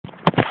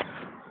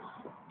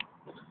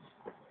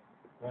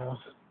Well,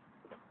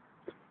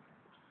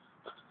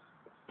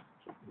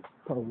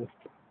 oh,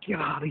 get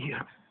out of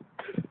here.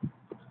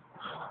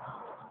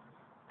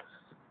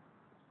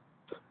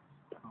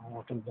 I don't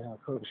want them damn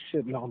crows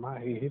shitting on my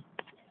head.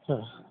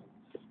 Huh.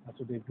 That's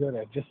what they're good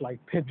at, just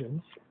like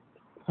pigeons.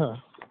 Huh.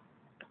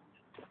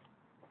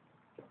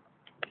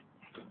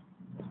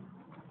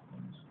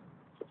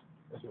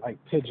 It's like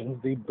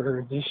pigeons, they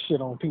birds, they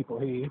shit on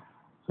people's head.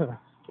 Huh.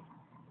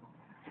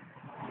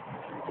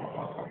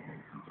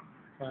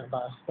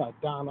 By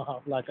Donald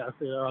House, like I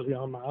said earlier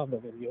on my other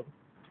video.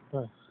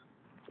 Huh.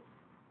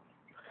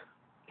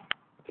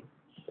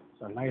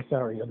 It's a nice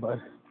area, but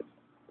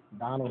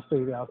Donald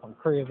said there are some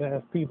crazy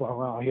ass people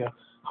around here.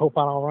 Hope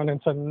I don't run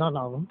into none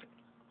of them.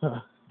 Huh.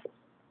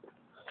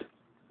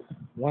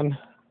 One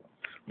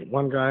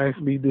guy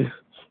asked me, do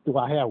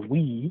I have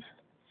weed?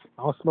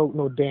 I don't smoke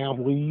no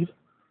damn weed.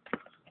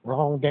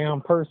 Wrong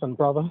damn person,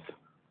 brother.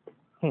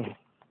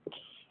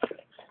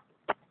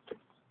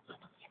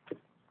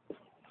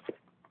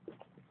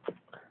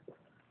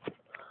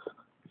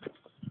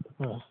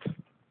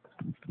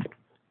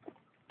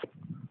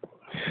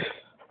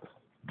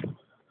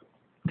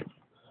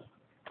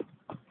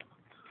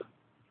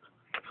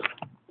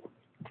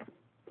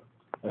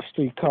 A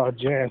street called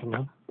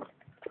Jasmine.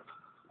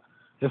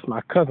 That's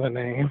my cousin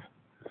name.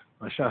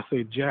 Or should I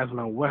say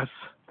Jasmine West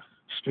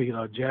Street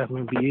or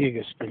Jasmine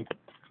Biega Street?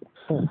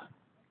 Huh.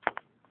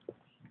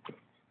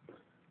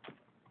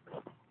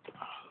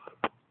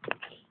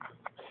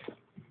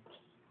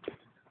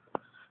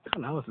 What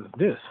kind of house is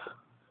this?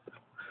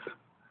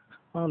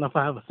 I don't know if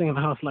I ever seen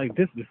a house like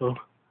this before.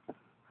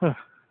 Huh.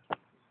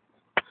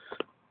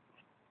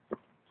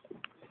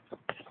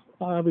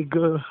 I'll be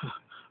good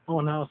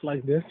on a house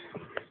like this.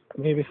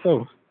 Maybe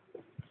so.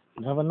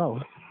 Never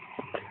know.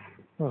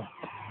 Huh.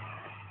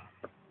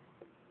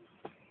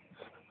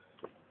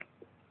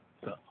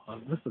 So,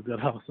 this is a good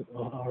house.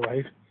 All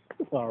right.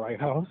 It's all right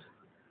house.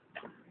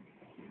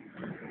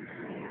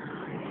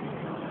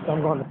 So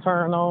I'm going to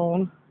turn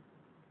on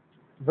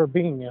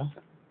Verbena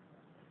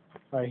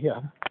right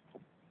here.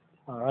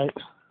 All right.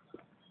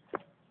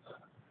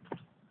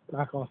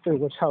 Not going to say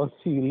which house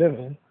he live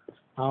in.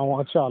 I don't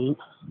want y'all.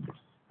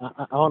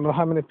 I don't know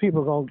how many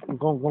people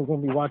gonna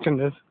be watching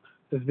this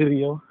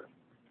video.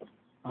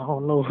 I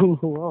don't know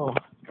who are.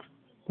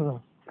 Huh.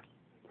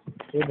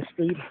 In the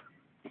street,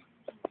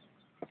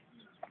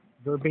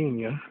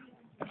 Verbena.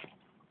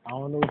 I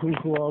don't know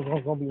who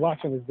are gonna be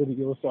watching this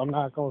video, so I'm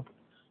not gonna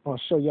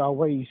show y'all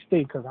where you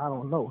stay, cause I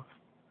don't know.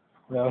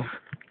 Well,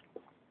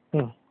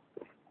 all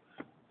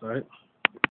right.